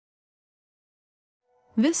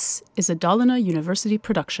This is a Dalarna University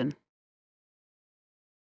production.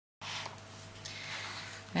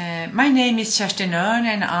 My name is Kerstin Örn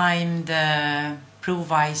and I'm the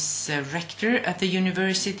Pro-Vice Rector at the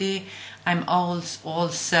university. I'm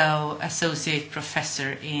also Associate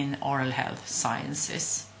Professor in Oral Health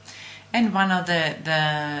Sciences and one of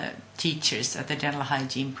the teachers at the Dental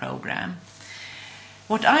Hygiene program.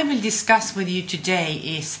 What I will discuss with you today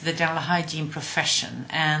is the dental hygiene profession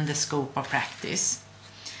and the scope of practice.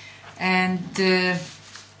 And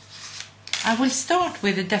I will start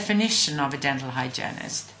with the definition of a dental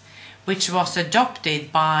hygienist, which was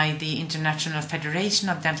adopted by the International Federation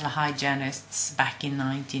of Dental Hygienists back in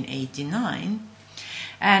 1989.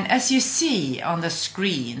 And as you see on the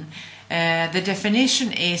screen, the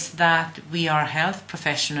definition is that we are health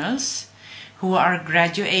professionals who are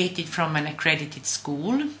graduated from an accredited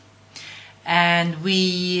school, and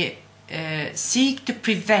we seek to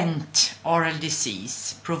prevent oral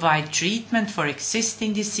disease, provide treatment for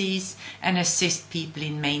existing disease, and assist people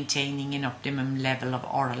in maintaining an optimum level of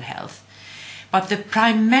oral health. But the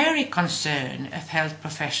primary concern of health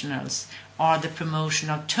professionals are the promotion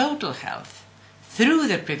of total health through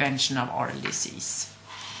the prevention of oral disease.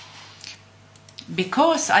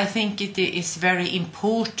 Because I think it is very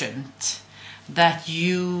important that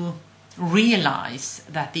you realize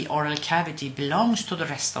that the oral cavity belongs to the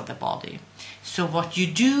rest of the body. So what you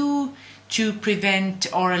do to prevent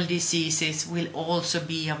oral diseases will also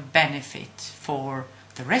be of benefit for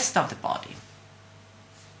the rest of the body.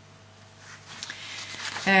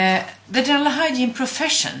 The dental hygiene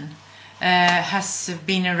profession has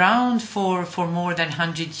been around for more than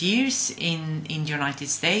 100 years in the United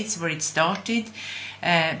States, where it started.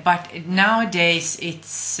 But nowadays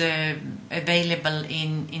it's available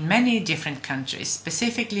in many different countries,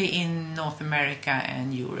 specifically in North America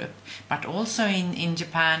and Europe, but also in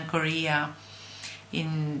Japan, Korea,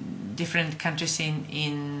 in different countries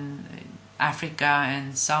in Africa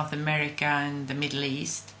and South America and the Middle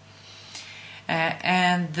East.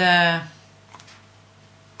 And the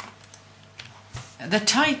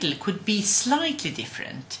title could be slightly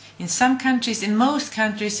different. In some countries, in most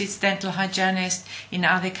countries, it's dental hygienist. In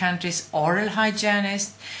other countries, oral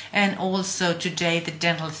hygienist, and also today the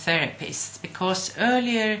dental therapist. Because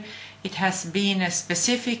earlier it has been a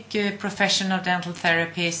specific profession of dental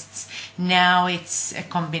therapists. Now it's a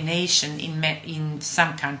combination in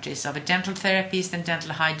some countries of a dental therapist and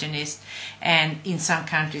dental hygienist, and in some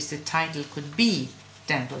countries the title could be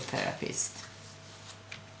dental therapist.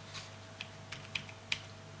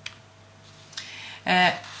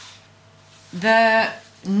 The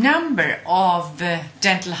number of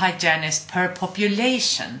dental hygienists per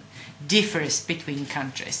population differs between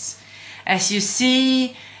countries. As you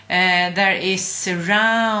see, there is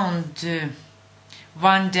around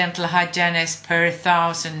one dental hygienist per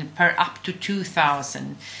up to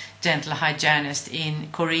 2,000 dental hygienists in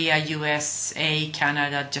Korea, USA,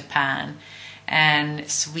 Canada, Japan, and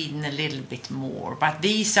Sweden a little bit more. But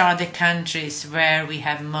these are the countries where we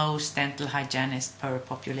have most dental hygienists per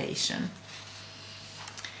population.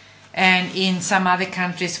 And in some other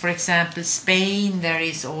countries, for example Spain, there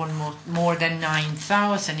is almost more than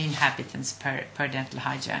 9,000 inhabitants per dental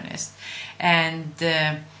hygienist. And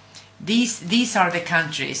these are the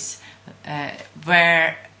countries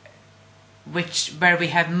where we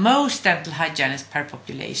have most dental hygienists per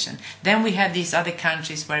population. Then we have these other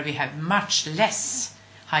countries where we have much less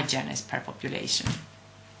hygienists per population.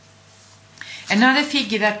 Another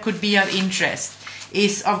figure that could be of interest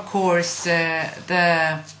is, of course,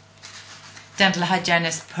 the dental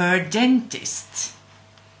hygienist per dentist,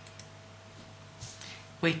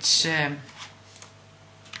 which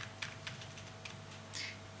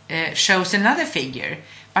shows another figure.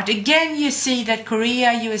 But again, you see that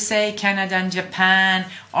Korea, USA, Canada and Japan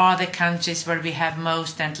are the countries where we have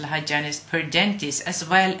most dental hygienists per dentist as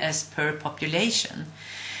well as per population.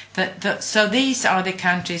 So these are the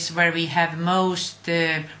countries where we have most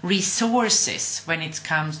resources when it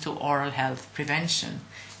comes to oral health prevention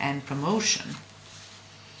and promotion.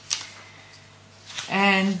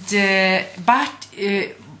 And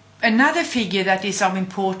another figure that is of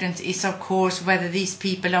importance is, of course, whether these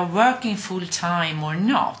people are working full-time or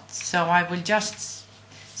not. So I will just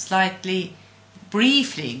slightly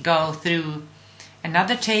briefly go through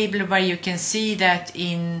another table where you can see that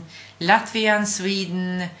in Latvia and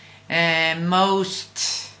Sweden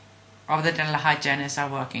most of the dental hygienists are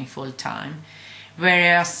working full-time,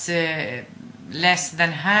 whereas less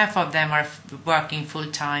than half of them are working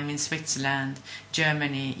full-time in Switzerland,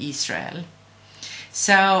 Germany, Israel.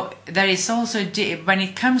 So there is also, when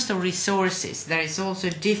it comes to resources, there is also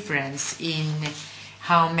a difference in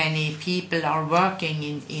how many people are working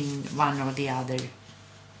in one or the other,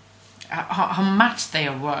 how much they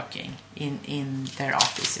are working in their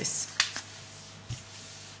offices.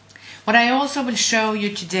 What I also will show you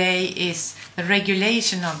today is the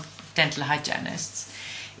regulation of dental hygienists.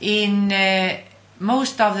 In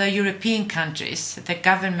most of the European countries, the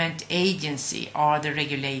government agency are the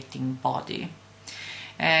regulating body.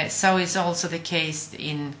 So it's also the case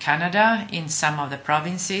in Canada, in some of the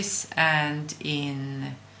provinces, and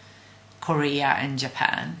in Korea and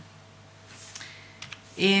Japan.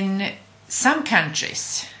 In some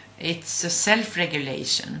countries, it's a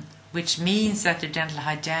self-regulation, which means that the dental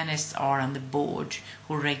hygienists are on the board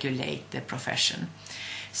who regulate the profession.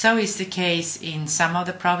 So is the case in some of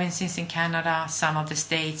the provinces in Canada, some of the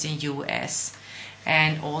states in US,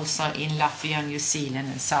 and also in Latvia, New Zealand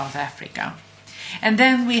and South Africa. And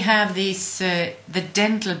then we have this, the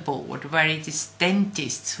dental board, where it is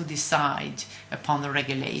dentists who decide upon the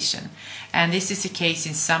regulation. And this is the case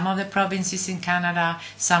in some of the provinces in Canada,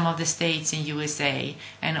 some of the states in USA,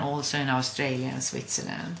 and also in Australia and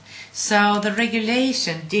Switzerland. So the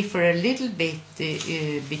regulation differ a little bit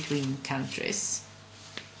between countries.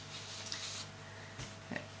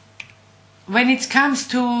 When it comes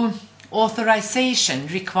to authorization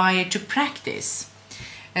required to practice,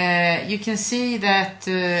 you can see that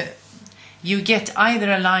you get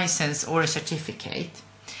either a license or a certificate,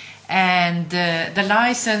 and the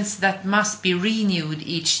license that must be renewed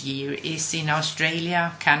each year is in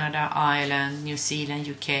Australia, Canada, Ireland, New Zealand,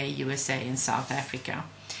 UK, USA and South Africa.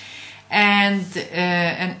 And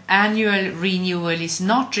an annual renewal is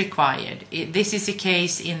not required. This is the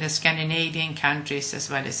case in the Scandinavian countries as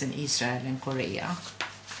well as in Israel and Korea.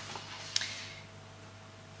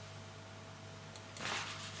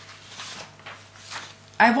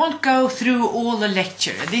 I won't go through all the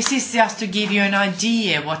lecture. This is just to give you an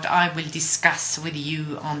idea what I will discuss with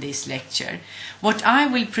you on this lecture. What I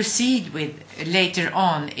will proceed with later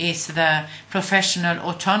on is the professional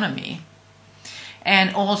autonomy,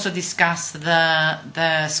 and also discuss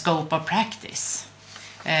the scope of practice.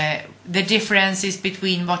 The differences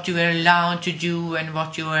between what you are allowed to do and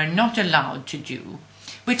what you are not allowed to do,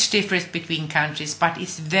 which differs between countries, but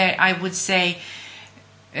it's very, I would say,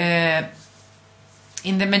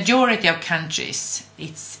 in the majority of countries,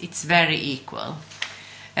 it's very equal.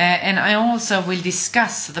 And I also will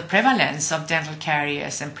discuss the prevalence of dental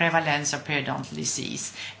caries and prevalence of periodontal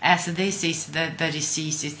disease, as this is the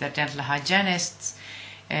diseases that dental hygienists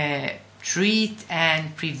treat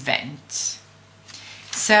and prevent.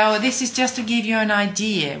 So this is just to give you an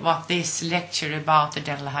idea what this lecture about the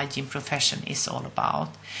dental hygiene profession is all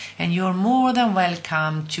about. And you're more than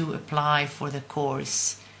welcome to apply for the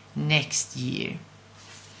course next year.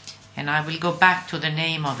 And I will go back to the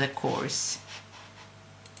name of the course.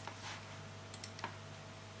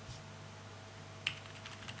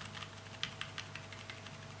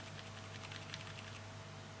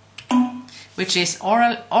 Which is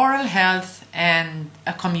oral health and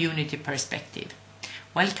a community perspective.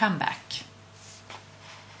 Welcome back.